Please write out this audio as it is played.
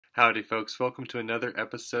Howdy folks, welcome to another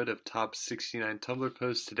episode of Top 69 Tumblr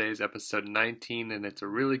Posts. Today is episode 19 and it's a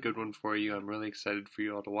really good one for you. I'm really excited for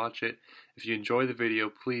you all to watch it. If you enjoy the video,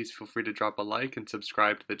 please feel free to drop a like and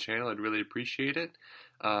subscribe to the channel. I'd really appreciate it.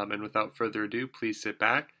 And without further ado, please sit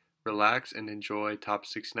back, relax, and enjoy Top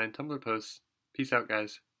 69 Tumblr Posts. Peace out,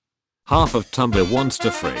 guys. Half of Tumblr wants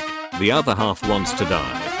to frick, the other half wants to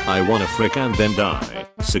die. I wanna frick and then die.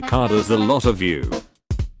 Cicadas, the lot of you.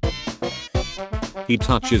 He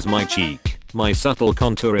touches my cheek. My subtle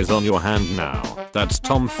contour is on your hand now. That's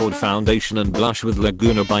Tom Ford foundation and blush with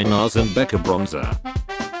Laguna by NARS and Becca bronzer.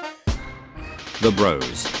 The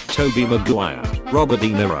bros: Tobey Maguire, Robert De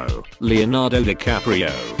Niro, Leonardo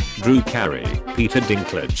DiCaprio, Drew Carey, Peter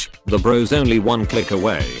Dinklage. The bros only one click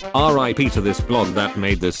away. RIP to this blog that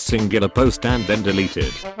made this singular post and then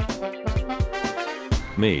deleted.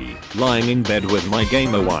 Me, lying in bed with my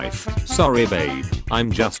gamer wife. Sorry babe,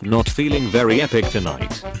 I'm just not feeling very epic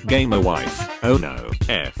tonight. Gamer wife, oh no,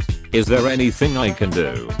 F. Is there anything I can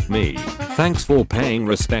do? Me, thanks for paying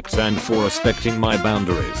respects and for respecting my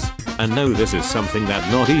boundaries. And no, this is something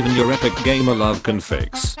that not even your epic gamer love can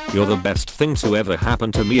fix. You're the best thing to ever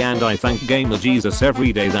happen to me, and I thank Gamer Jesus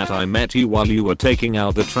every day that I met you while you were taking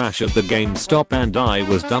out the trash at the GameStop and I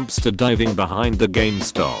was dumpster diving behind the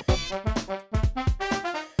GameStop.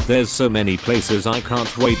 There's so many places I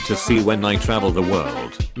can't wait to see when I travel the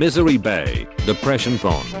world. Misery Bay, Depression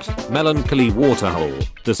Pond, Melancholy Waterhole,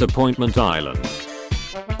 Disappointment Island.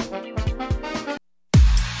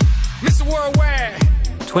 Mr. Worldwide.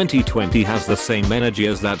 2020 has the same energy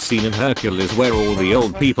as that scene in Hercules where all the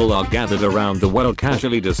old people are gathered around the well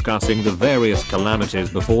casually discussing the various calamities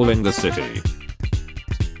befalling the city.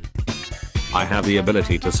 I have the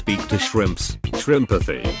ability to speak to shrimps,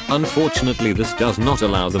 shrimpathy. Unfortunately, this does not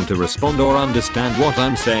allow them to respond or understand what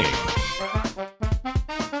I'm saying.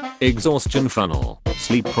 Exhaustion funnel,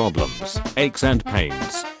 sleep problems, aches and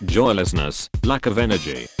pains, joylessness, lack of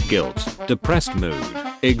energy, guilt, depressed mood,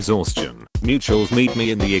 exhaustion. Mutuals meet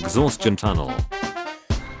me in the exhaustion tunnel.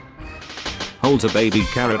 Holds a baby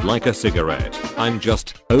carrot like a cigarette. I'm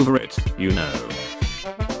just over it, you know.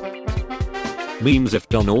 Memes if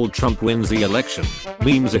Donald Trump wins the election.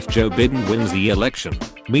 Memes if Joe Biden wins the election.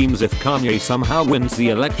 Memes if Kanye somehow wins the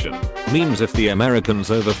election. Memes if the Americans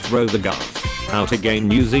overthrow the Gulf. How to gain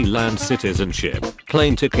New Zealand citizenship.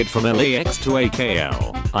 Plane ticket from LAX to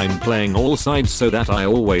AKL. I'm playing all sides so that I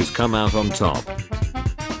always come out on top.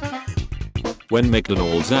 When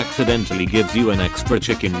McDonald's accidentally gives you an extra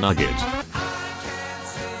chicken nugget.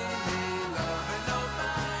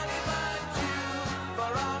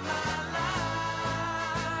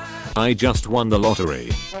 I just won the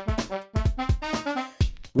lottery.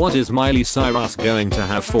 What is Miley Cyrus going to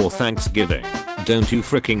have for Thanksgiving? Don't you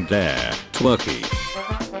freaking dare, twerky.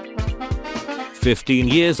 15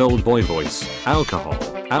 years old boy voice, alcohol,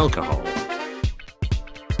 alcohol.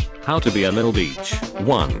 How to be a little beach.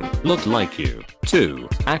 1. Look like you. 2.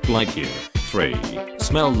 Act like you. 3.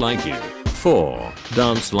 Smell like you. 4.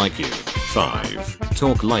 Dance like you. 5.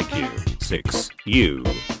 Talk like you. 6. You.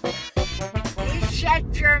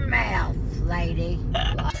 Shut your mouth, lady.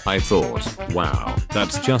 I thought, wow,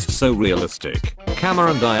 that's just so realistic.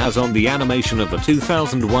 Cameron Diaz on the animation of the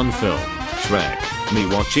 2001 film, Shrek. Me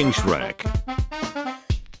watching Shrek.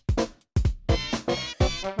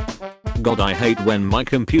 God, I hate when my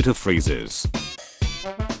computer freezes.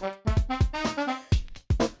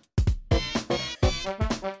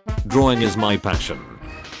 Drawing is my passion.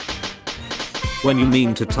 When you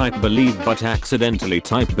mean to type believe but accidentally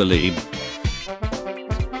type believe.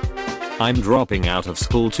 I'm dropping out of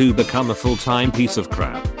school to become a full-time piece of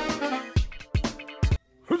crap.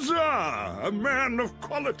 Huzzah! A man of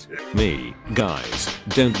quality. Me, guys,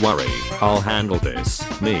 don't worry, I'll handle this.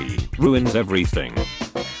 Me, ruins everything.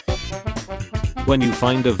 When you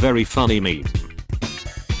find a very funny meme.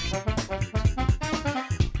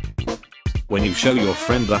 When you show your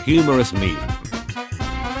friend the humorous meme.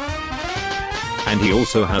 And he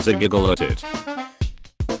also has a giggle at it.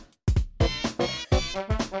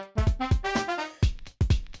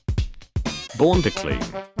 Born to clean.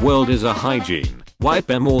 World is a hygiene. Wipe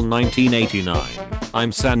them all 1989.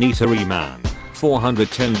 I'm sanitary man.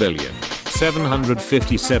 410 billion.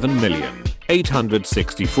 757 million.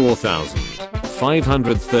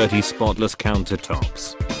 864,530 spotless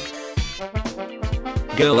countertops.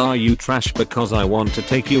 Girl, are you trash because I want to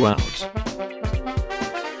take you out?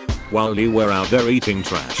 While you were out there eating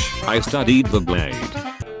trash, I studied the blade.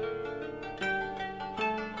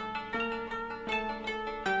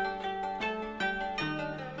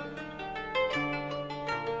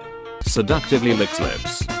 Seductively licks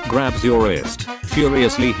lips, grabs your wrist,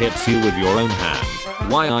 furiously hits you with your own hand,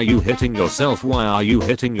 Why are you hitting yourself? Why are you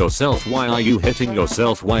hitting yourself? Why are you hitting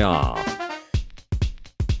yourself? Why are?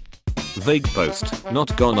 Vague post.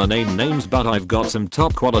 Not gonna name names, but I've got some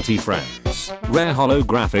top quality friends. Rare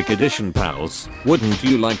holographic edition pals. Wouldn't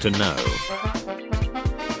you like to know?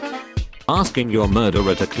 Asking your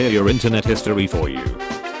murderer to clear your internet history for you.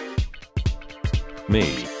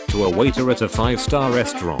 Me. To a waiter at a 5-star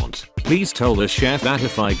restaurant. Please tell the chef that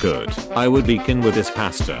if I could, I would be kin with this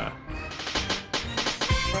pasta.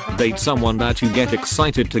 Date someone that you get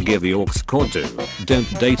excited to give the aux cord to.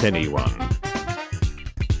 Don't date anyone.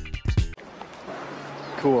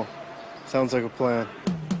 Cool. Sounds like a plan.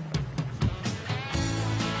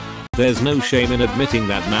 There's no shame in admitting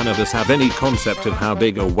that none of us have any concept of how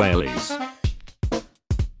big a whale is.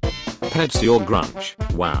 Pets your grunch.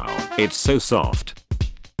 Wow, it's so soft.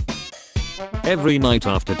 Every night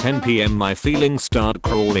after 10 PM my feelings start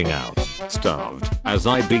crawling out, starved, as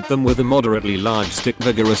I beat them with a moderately large stick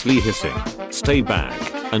vigorously hissing, stay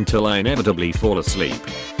back, until I inevitably fall asleep.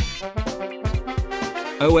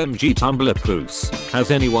 OMG Tumblr Posts,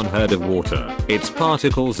 has anyone heard of water? Its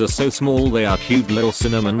particles are so small they are cute little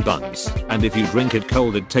cinnamon buns, and if you drink it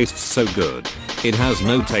cold it tastes so good. It has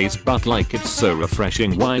no taste but like it's so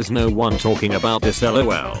refreshing. Why is no one talking about this?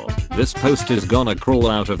 LOL. This post is gonna crawl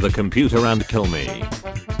out of the computer and kill me.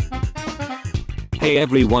 Hey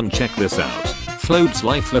everyone, check this out. Floats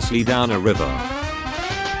lifelessly down a river.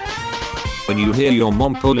 When you hear your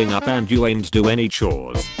mom pulling up and you ain't do any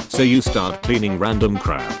chores, so you start cleaning random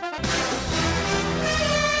crap.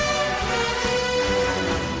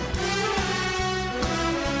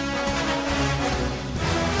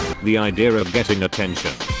 The idea of getting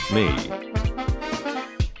attention. Me.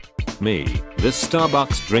 This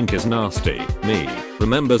Starbucks drink is nasty. Me.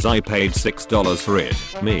 Remembers I paid $6 for it.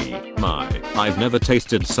 Me. I've never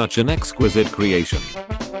tasted such an exquisite creation.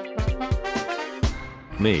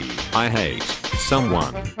 Me. I hate.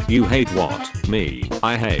 Someone. You hate what? Me.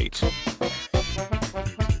 I hate.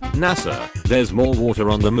 NASA. There's more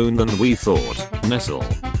water on the moon than we thought. Nestle.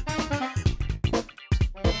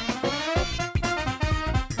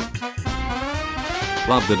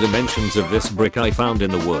 Love the dimensions of this brick I found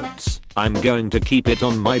in the woods. I'm going to keep it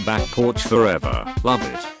on my back porch forever. Love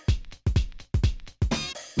it.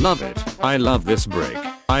 Love it. I love this brick.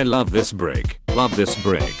 I love this brick. Love this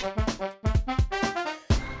brick.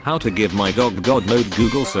 How to give my dog God mode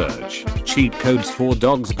Google search. Cheat codes for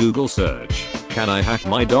dogs Google search. Can I hack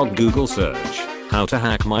my dog Google search? How to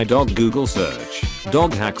hack my dog Google search.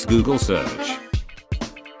 Dog hacks Google search.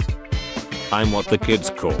 I'm what the kids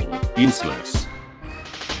call useless.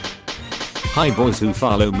 Hi boys who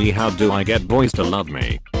follow me, how do I get boys to love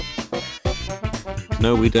me?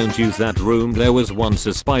 No, we don't use that room, there was once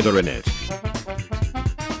a spider in it.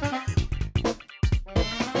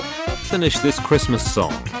 Finish this Christmas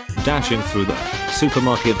song. Dashing through the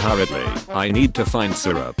supermarket hurriedly. I need to find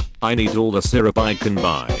syrup. I need all the syrup I can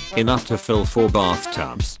buy. Enough to fill 4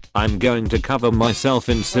 bathtubs. I'm going to cover myself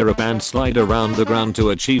in syrup and slide around the ground to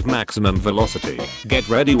achieve maximum velocity. Get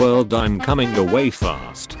ready world, I'm coming away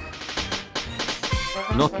fast.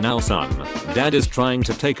 Not now son. Dad is trying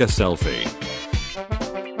to take a selfie.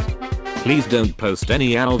 Please don't post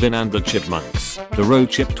any Alvin and the Chipmunks. The Road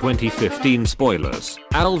Chip 2015 spoilers.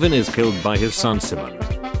 Alvin is killed by his son Simon.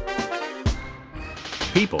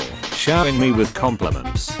 People showering me with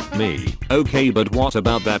compliments. Me. Okay, but what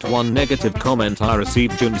about that one negative comment I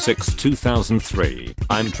received June 6, 2003?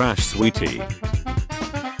 I'm trash sweetie.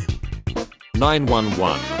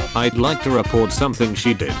 911. I'd like to report something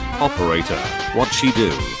she did. Operator. What'd she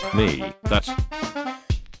do? Me. That.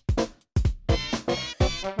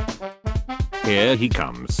 Here he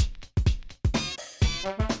comes.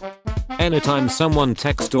 Anytime someone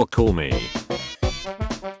text or call me.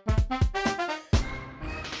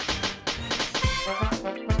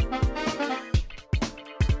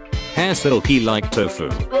 Hair silky like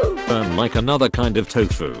tofu. Firm like another kind of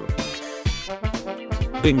tofu.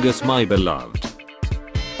 Bingus my beloved.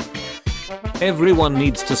 Everyone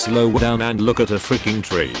needs to slow down and look at a freaking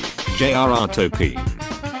tree. J.R.R. Tolkien.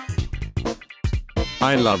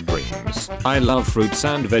 I love dreams. I love fruits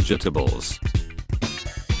and vegetables.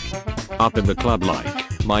 Up in the club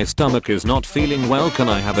like, my stomach is not feeling well, can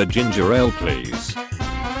I have a ginger ale please?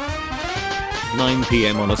 9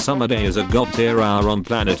 PM on a summer day is a god tier hour on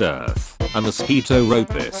planet Earth. A mosquito wrote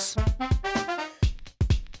this.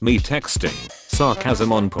 Me texting.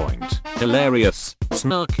 Sarcasm on point. Hilarious.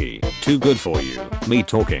 Snarky. Too good for you. Me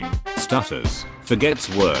talking. Stutters. Forgets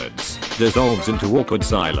words. Dissolves into awkward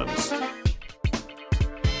silence.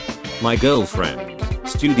 My girlfriend.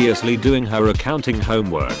 Studiously doing her accounting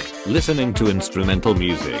homework. Listening to instrumental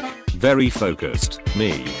music. very focused.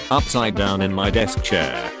 Me, upside down in my desk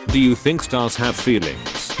chair. Do you think stars have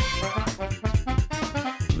feelings?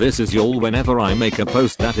 This is y'all whenever I make a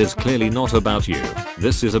post that is clearly not about you.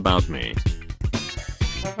 This is about me.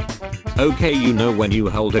 Okay, you know when you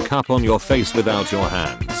hold a cup on your face without your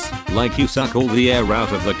hands, like you suck all the air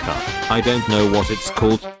out of the cup. I don't know what it's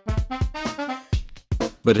called,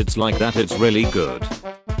 but it's like that. It's really good.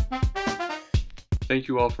 Thank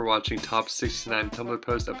you all for watching Top 69 Tumblr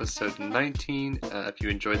Post episode 19. If you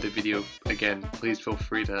enjoyed the video, again, please feel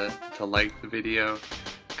free to like the video,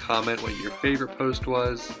 comment what your favorite post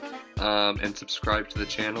was, and subscribe to the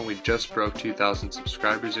channel. We just broke 2,000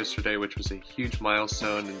 subscribers yesterday, which was a huge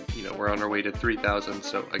milestone, and we're on our way to 3,000,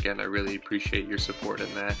 so again, I really appreciate your support in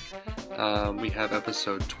that. We have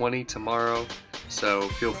episode 20 tomorrow, so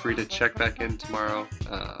feel free to check back in tomorrow.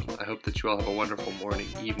 I hope that you all have a wonderful morning,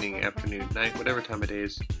 evening, afternoon, night, whatever time of day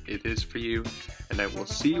it is for you, and I will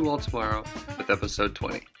see you all tomorrow with episode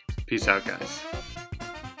 20. Peace out, guys.